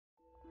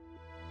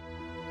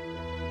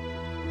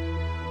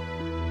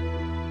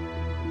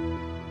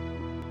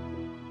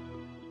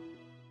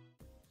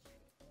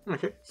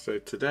Okay, so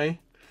today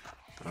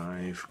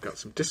I've got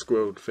some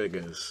Discworld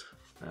figures.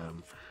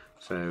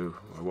 So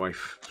my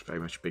wife is very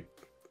much a big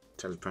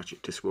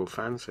Pratchett Discworld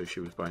fan, so she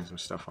was buying some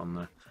stuff on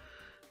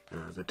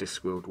the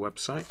Discworld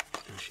website,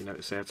 and she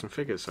noticed they had some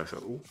figures, so I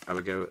thought, oh, have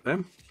a go at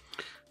them.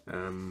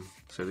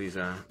 So these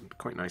are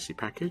quite nicely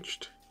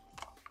packaged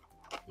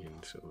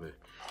in sort of a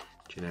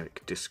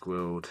generic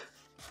Discworld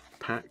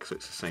pack, so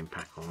it's the same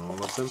pack on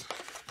all of them.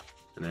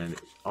 And then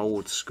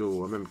old school,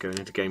 I remember going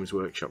into Games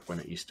Workshop when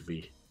it used to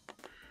be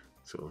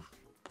sort of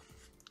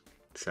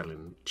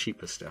selling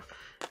cheaper stuff,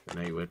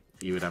 and you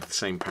would have the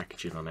same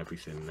packaging on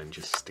everything and then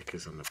just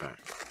stickers on the back.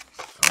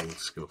 Old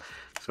school.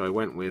 So I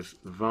went with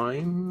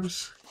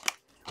Vimes.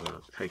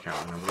 I'll take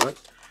out another look.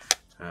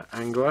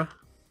 Angua,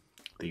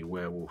 the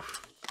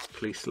werewolf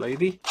police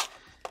lady,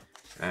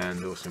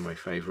 and also my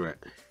favourite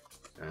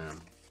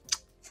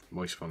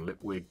moist one,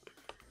 LipWig,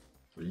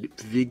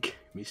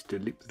 Mr.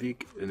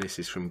 LipWig, and this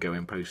is from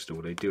Going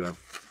Postal. They do have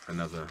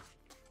another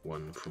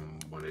one from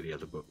one of the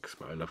other books,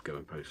 but I love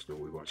Going Postal.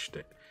 We watched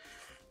it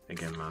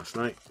again last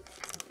night,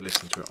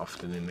 listen to it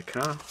often in the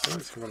car, so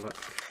let's have a look.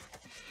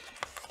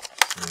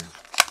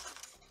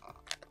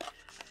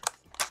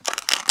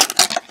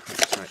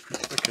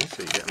 Okay,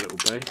 so you get a little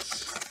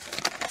base.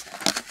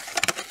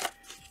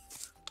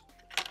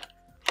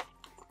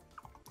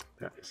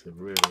 That is a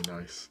really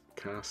nice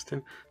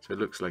casting. So it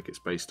looks like it's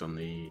based on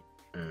the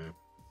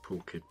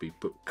Paul Kidby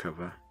book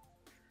cover.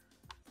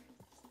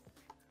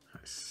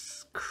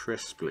 That's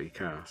crisply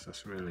cast,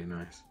 that's really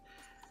nice.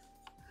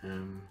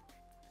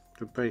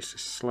 The base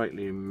is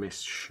slightly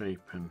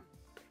misshapen.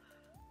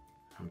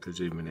 I'm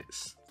presuming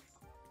it's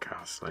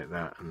cast like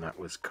that and that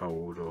was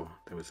cold, or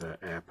there was an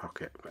air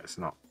pocket, but it's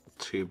not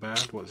too bad.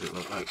 What does it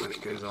look like when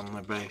it goes on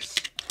the base?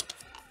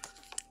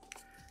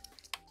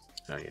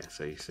 Oh yeah,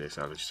 so you see,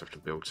 so I'll just have to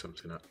build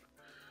something up.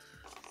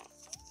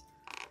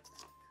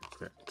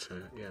 But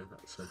yeah,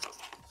 that's a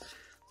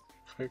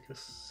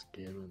focus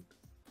skin, and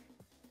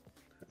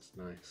that's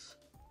nice.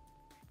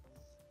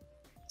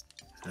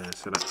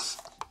 So that's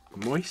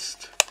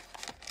moist.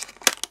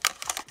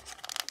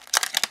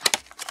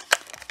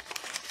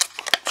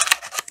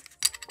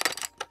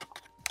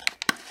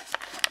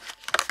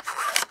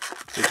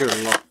 They do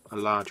a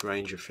large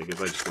range of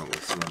figures. I just went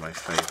with some of my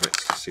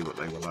favourites to see what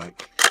they were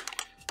like.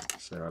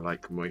 So I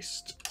like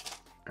Moist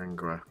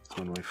Angua, it's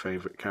one of my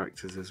favourite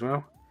characters as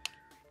well.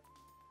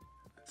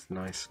 It's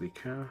nicely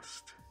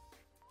cast.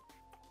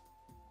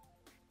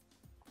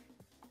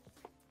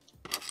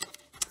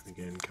 And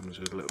again, comes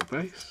with a little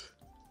base.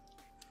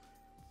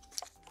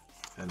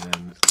 And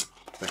then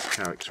best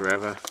character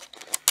ever,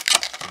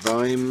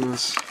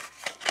 Vimes.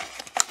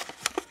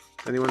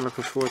 Anyone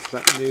looking forward to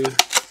that new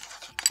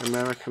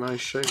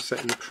Americanized show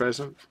set in the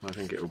present? I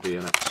think it will be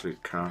an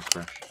absolute car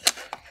crash.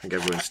 I think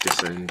everyone's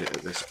disowned it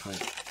at this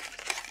point.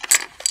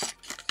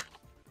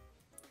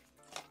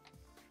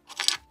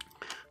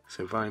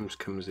 So Vimes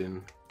comes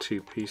in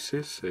two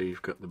pieces, so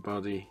you've got the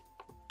body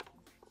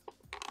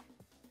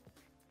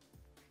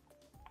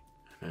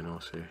and then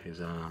also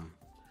his arm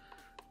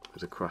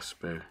with a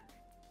crossbow.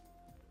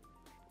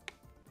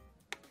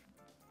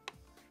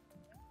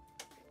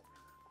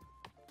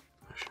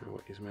 Not sure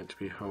what he's meant to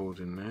be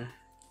holding there.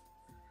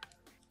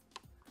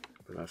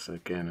 But that's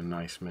again a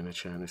nice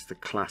miniature, and it's the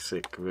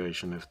classic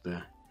version of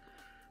the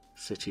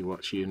City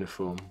Watch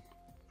uniform,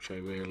 which I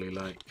really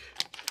like.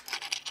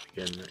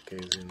 Again, that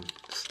goes in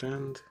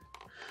stand.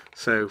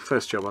 So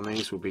first job on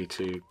these will be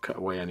to cut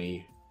away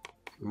any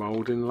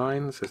moulding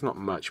lines. There's not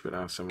much, but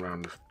there's some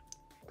around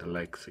the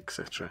legs,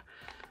 etc.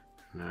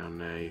 Now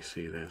there you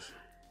see there's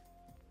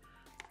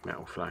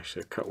metal flash,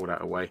 so cut all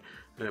that away,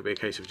 and it'll be a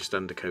case of just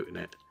undercoating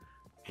it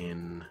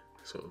in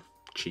sort of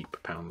cheap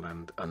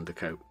Poundland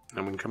undercoat,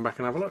 and we can come back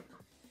and have a look.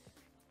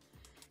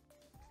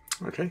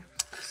 Okay,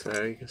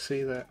 so you can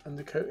see they're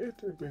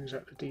undercoated. It brings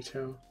out the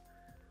detail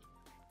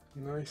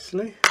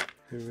nicely,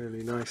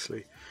 really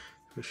nicely,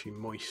 especially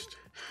moist.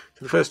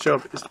 So the first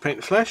job is to paint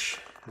the flesh,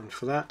 and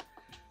for that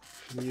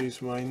I can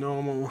use my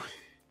normal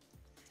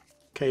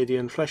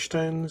Cadian flesh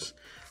tones,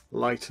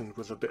 lightened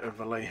with a bit of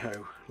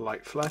Vallejo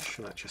light flesh,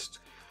 and that just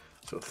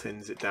sort of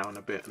thins it down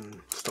a bit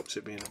and stops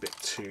it being a bit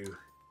too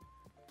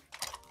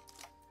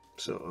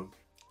sort of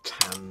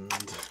tanned.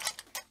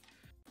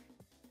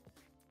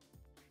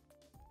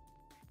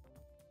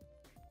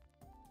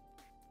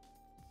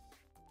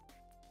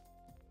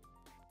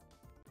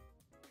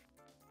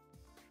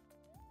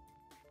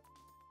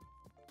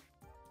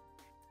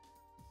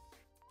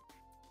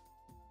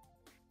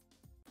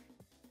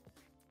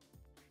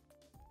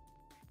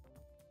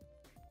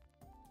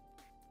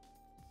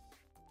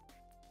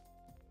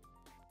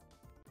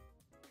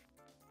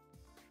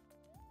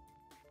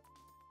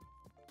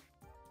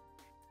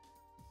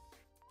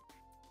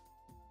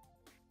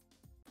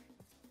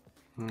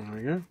 There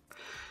we go.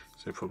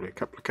 So probably a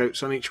couple of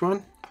coats on each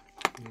one,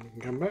 and we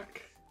can come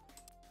back.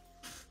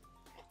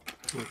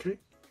 Okay,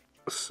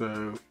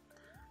 so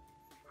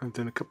I've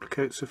done a couple of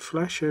coats of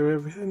flesh over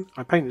everything.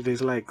 I painted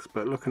his legs,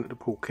 but looking at the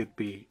Paul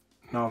Kidby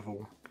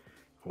novel,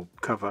 or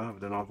cover of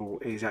the novel,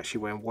 is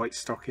actually wearing white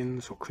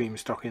stockings or cream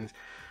stockings.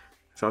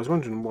 So I was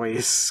wondering why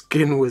his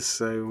skin was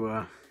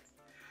so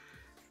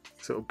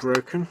sort of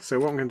broken. So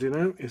what I'm going to do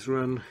now is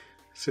run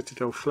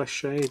Citadel Flesh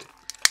Shade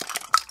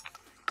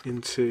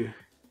into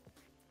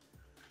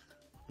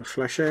the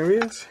flesh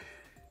areas.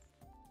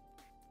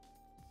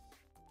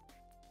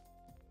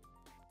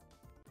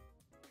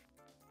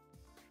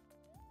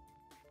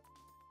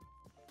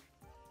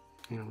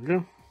 There we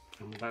go,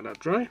 and we'll let that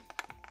dry.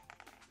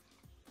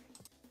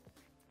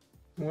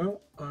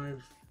 Well,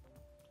 I've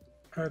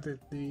added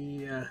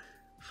the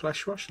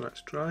flesh wash, and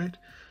that's dried,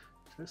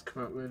 so it's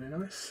come out really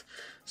nice.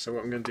 So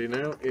what I'm going to do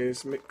now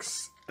is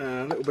mix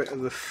a little bit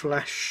of the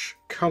flesh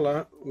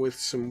colour with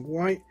some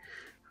white,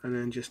 and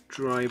then just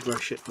dry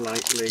brush it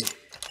lightly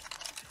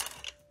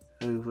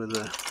over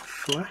the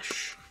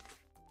flesh.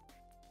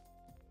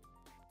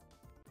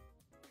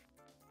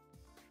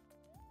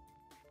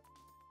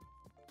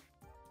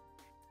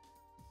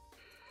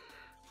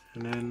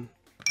 And then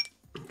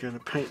I'm going to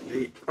paint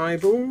the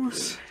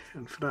eyeballs,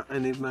 and for that I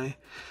need my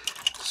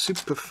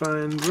super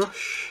fine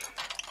brush.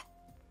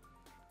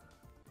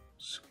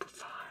 Super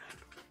fine.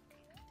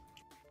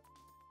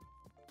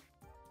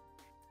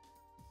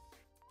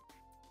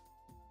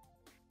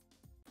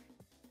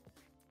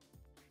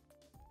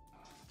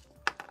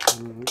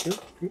 There we go.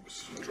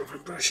 Oops,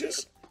 dropping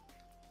brushes.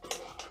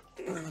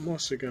 And I'm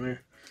also going to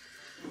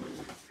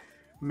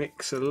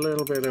mix a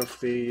little bit of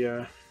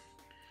the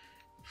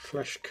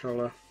flesh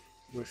colour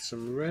with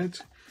some red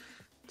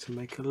to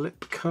make a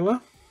lip colour.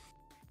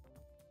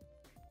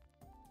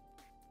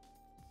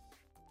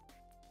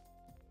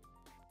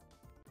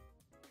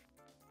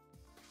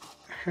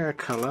 Hair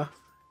colour,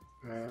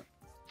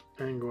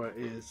 Angua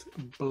is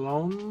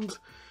blonde,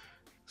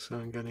 so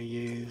I'm going to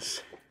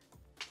use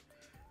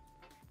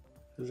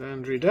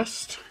Xandri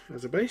Dust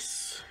as a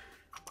base.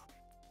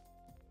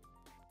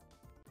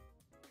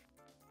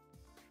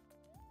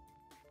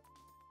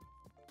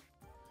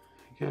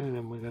 Okay, and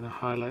then we're going to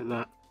highlight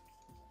that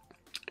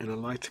in a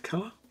lighter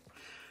colour.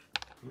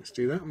 Let's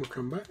do that and we'll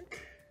come back.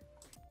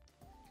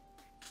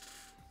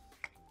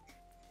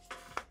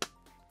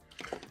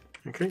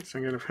 Okay, so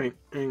I'm going to paint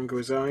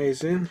Angua's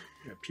eyes in.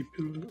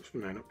 Pupils,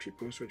 no, not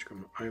pupils, what do you call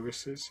them?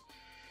 Irises.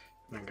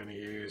 And I'm going to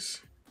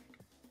use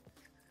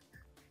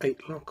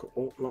 8-lock or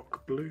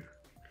Alt-lock blue.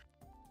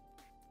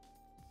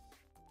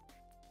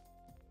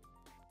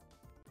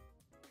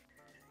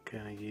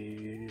 Going to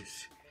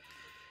use,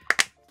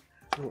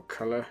 what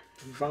colour?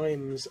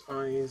 Vimes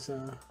eyes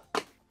are.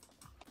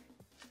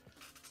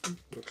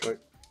 Looks like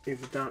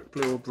either dark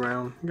blue or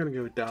brown. I'm going to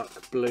go with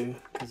dark blue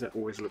because that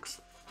always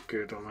looks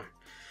good on a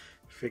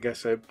figure.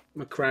 So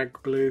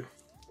McCrag blue,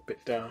 a bit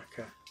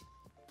darker.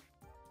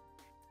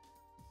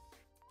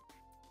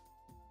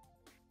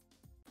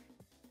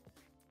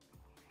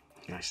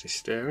 Nicely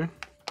stirring.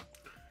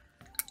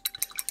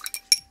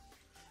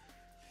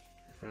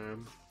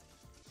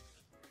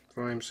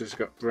 Vimes has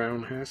got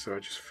brown hair, so I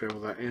just fill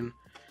that in,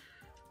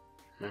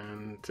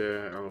 and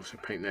I'll also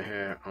paint the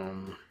hair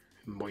on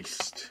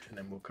moist, and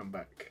then we'll come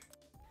back.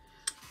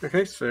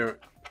 Okay, so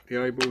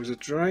the eyeballs are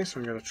dry, so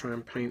I'm going to try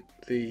and paint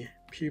the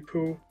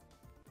pupil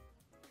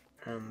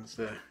and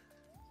the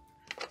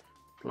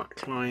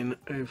black line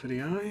over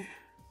the eye.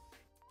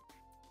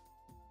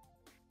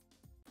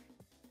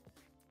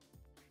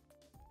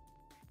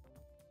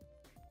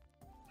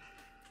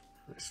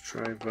 Let's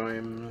try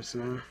Vimes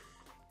now.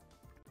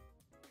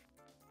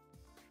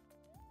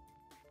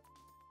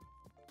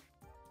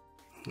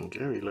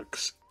 Okay, he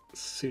looks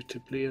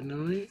suitably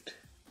annoyed.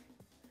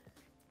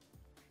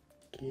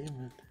 Yeah,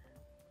 man.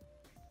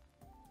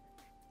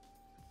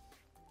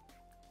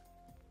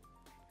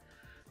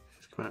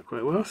 It's come out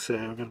quite well, so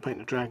I'm going to paint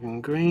the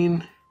dragon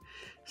green,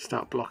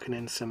 start blocking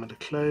in some of the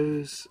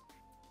clothes.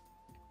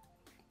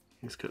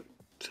 He's got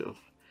sort of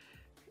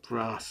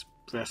brass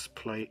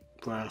breastplate,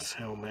 brass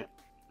helmet.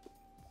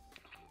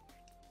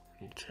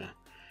 Need to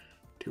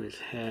do his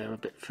hair a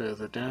bit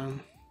further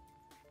down.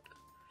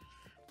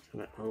 So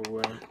that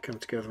will come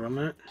together on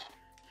that.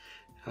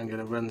 I'm going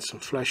to run some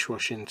flesh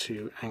wash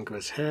into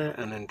Angua's hair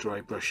and then dry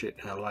brush it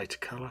in a lighter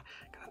colour.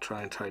 I'm going to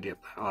try and tidy up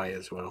that eye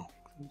as well.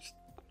 It's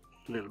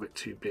a little bit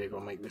too big, I'll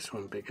make this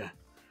one bigger.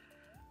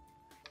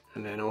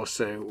 And then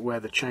also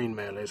where the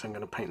chainmail is, I'm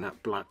going to paint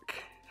that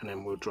black and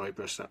then we'll dry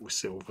brush that with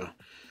silver.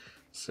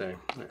 So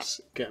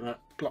let's get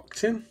that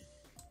blocked in.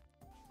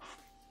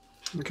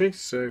 Okay,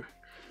 so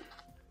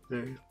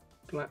the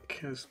black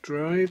has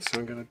dried, so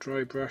I'm going to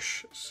dry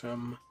brush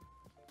some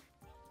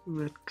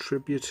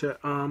Retributor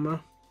armour.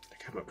 They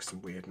come up with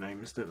some weird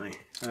names, don't they?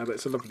 But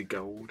it's a lovely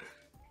gold,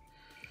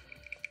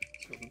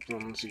 sort of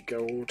bronzy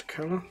gold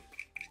colour.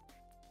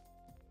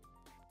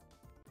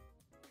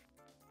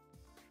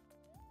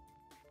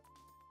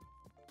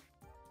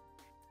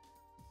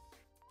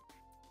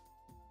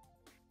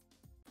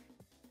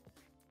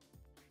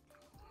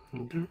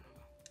 Okay.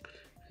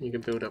 You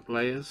can build up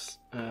layers,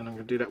 and I'm going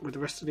to do that with the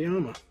rest of the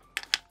armour.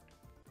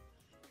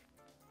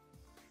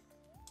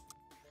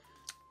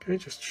 Okay,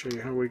 just to show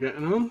you how we're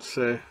getting on.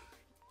 So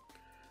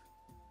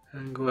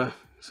Angua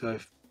So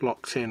I've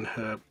blocked in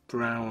her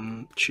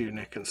brown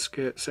tunic and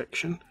skirt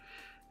section.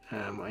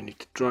 I need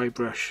to dry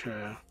brush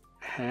her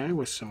hair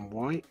with some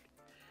white,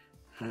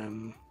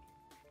 and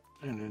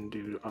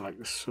then I like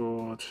the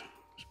sword.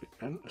 It's a bit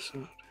bent, the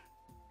sword.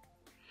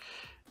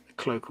 The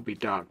cloak will be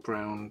dark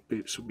brown,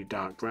 boots will be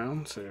dark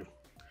brown, so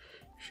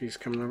she's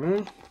coming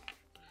along.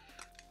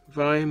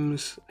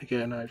 Vimes,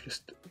 again, I've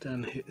just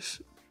done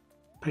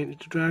painted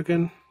the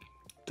dragon,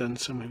 done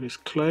some of his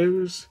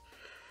clothes,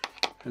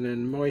 and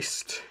then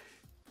Moist,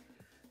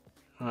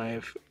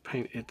 I've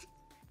painted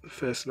the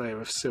first layer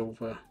of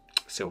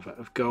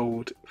of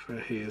gold for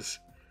his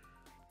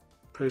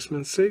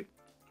postman suit.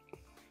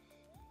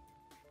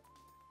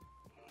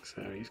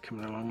 So he's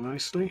coming along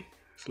nicely.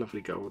 It's lovely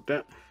gold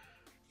there.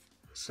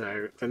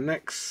 So the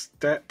next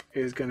step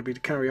is going to be to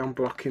carry on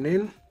blocking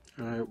in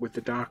with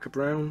the darker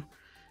brown,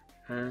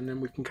 and then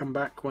we can come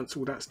back once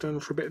all that's done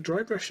for a bit of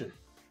dry brushing.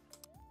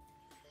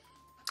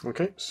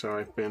 Okay, so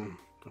I've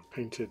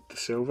painted the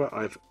silver.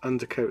 I've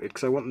undercoated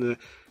because I want the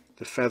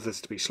feathers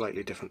to be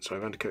slightly different, so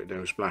I've undercoated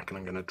those black, and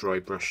I'm going to dry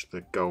brush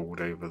the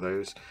gold over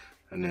those.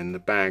 And then the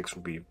bags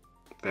will be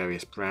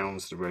various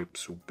browns, the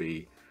ropes will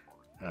be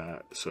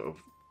sort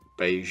of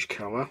beige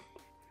colour,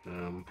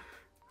 and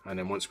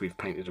then once we've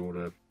painted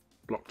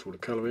blocked all the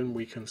colour in,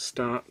 we can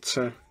start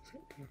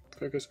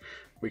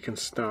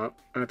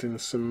adding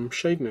some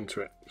shading into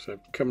it. So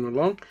coming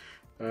along,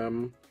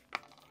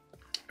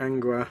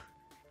 Angua,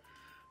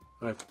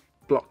 I've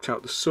blocked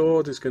out the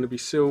sword, is going to be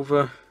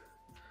silver.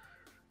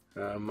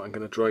 I'm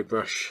going to dry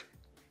brush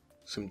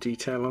some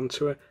detail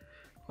onto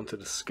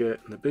the skirt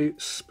and the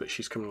boots, but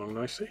she's coming along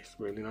nicely. It's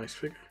a really nice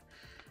figure.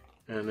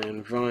 And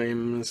then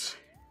Vimes,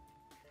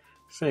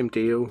 same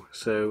deal.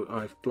 So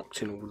I've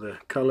blocked in all the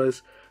colours,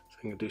 so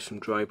I'm going to do some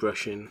dry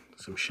brushing,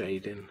 some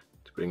shading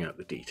to bring out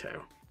the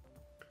detail.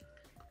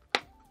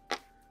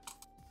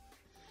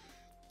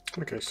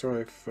 Okay, so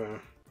I've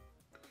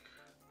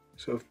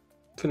sort of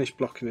finished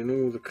blocking in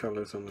all the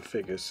colours on the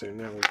figures, so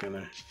now we're going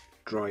to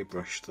dry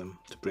brush them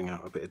to bring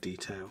out a bit of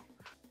detail.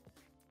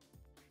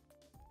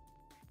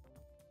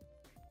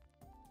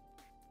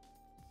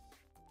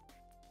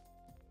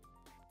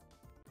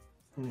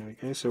 There we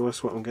go, so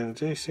that's what I'm going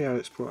to do. See how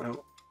it's brought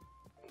out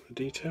the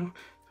detail?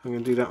 I'm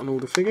going to do that on all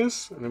the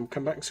figures, and then we'll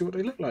come back and see what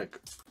they look like.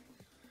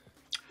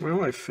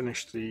 Well, I've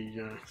finished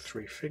the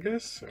 3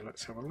 figures, so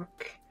let's have a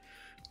look.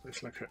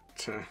 Let's look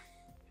at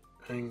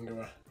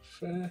Angua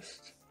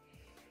first.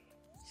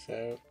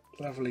 So,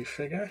 lovely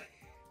figure.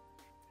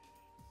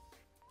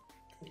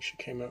 I think she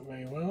came out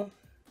very well.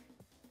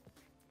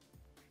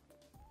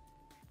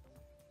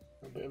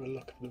 A bit of a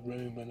look at the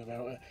room and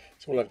about her.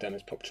 So all I've done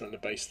is popped her on the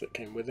base that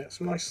came with it.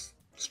 Some nice,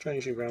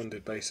 strangely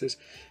rounded bases.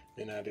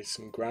 Then added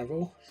some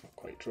gravel. It's not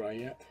quite dry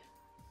yet.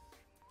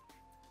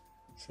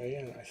 So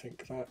yeah, I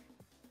think that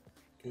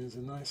is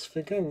a nice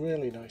figure.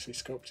 Really nicely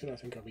sculpted. I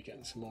think I'll be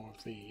getting some more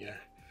of the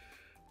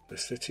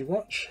city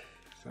watch.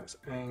 So that's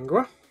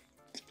Angua.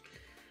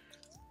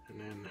 And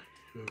then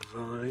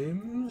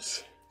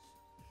Vimes.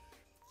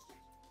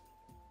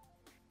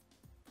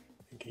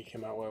 I think he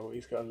came out well.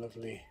 He's got a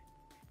lovely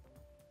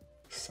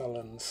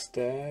sullen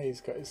stare.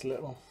 He's got his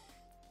little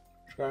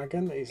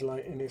dragon that he's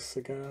lighting his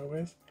cigar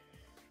with.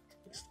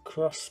 His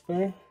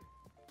crossbow.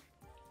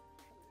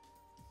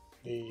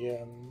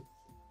 The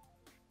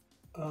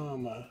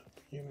armour,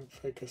 human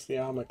focus, the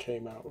armour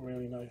came out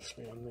really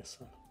nicely on this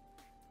one.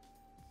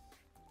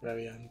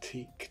 Very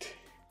antiqued.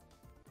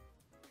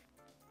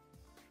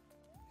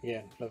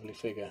 Yeah, lovely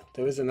figure.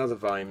 There is another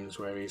Vimes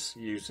where he's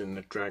using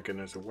the dragon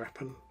as a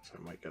weapon, so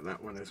I might get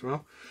that one as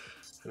well.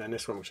 And then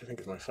this one, which I think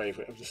is my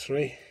favourite of the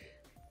 3,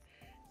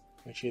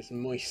 which is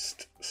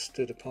Moist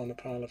stood upon a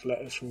pile of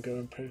letters from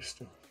Going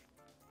Postal.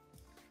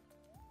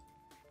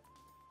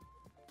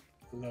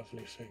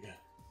 Lovely figure.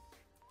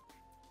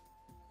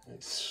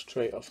 It's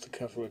straight off the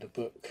cover of the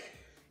book.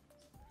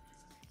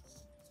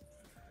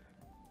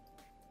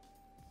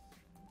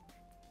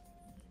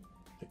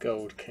 The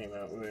gold came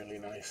out really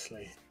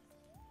nicely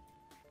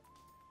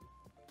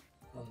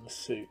on the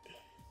suit.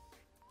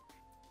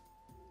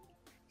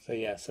 So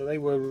yeah, so they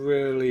were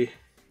really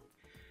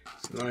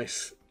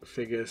nice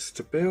figures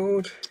to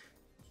build.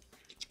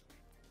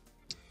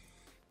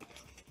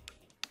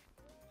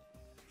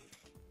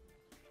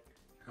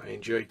 I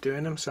enjoyed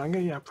doing them, so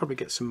I'll probably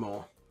get some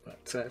more.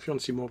 But if you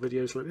want to see more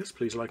videos like this,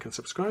 please like and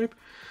subscribe.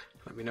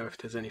 Let me know if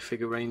there's any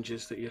figure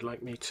ranges that you'd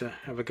like me to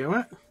have a go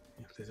at,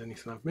 if there's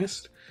anything I've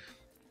missed.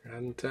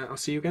 And I'll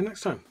see you again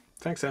next time.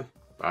 Thanks then.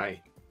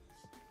 Bye.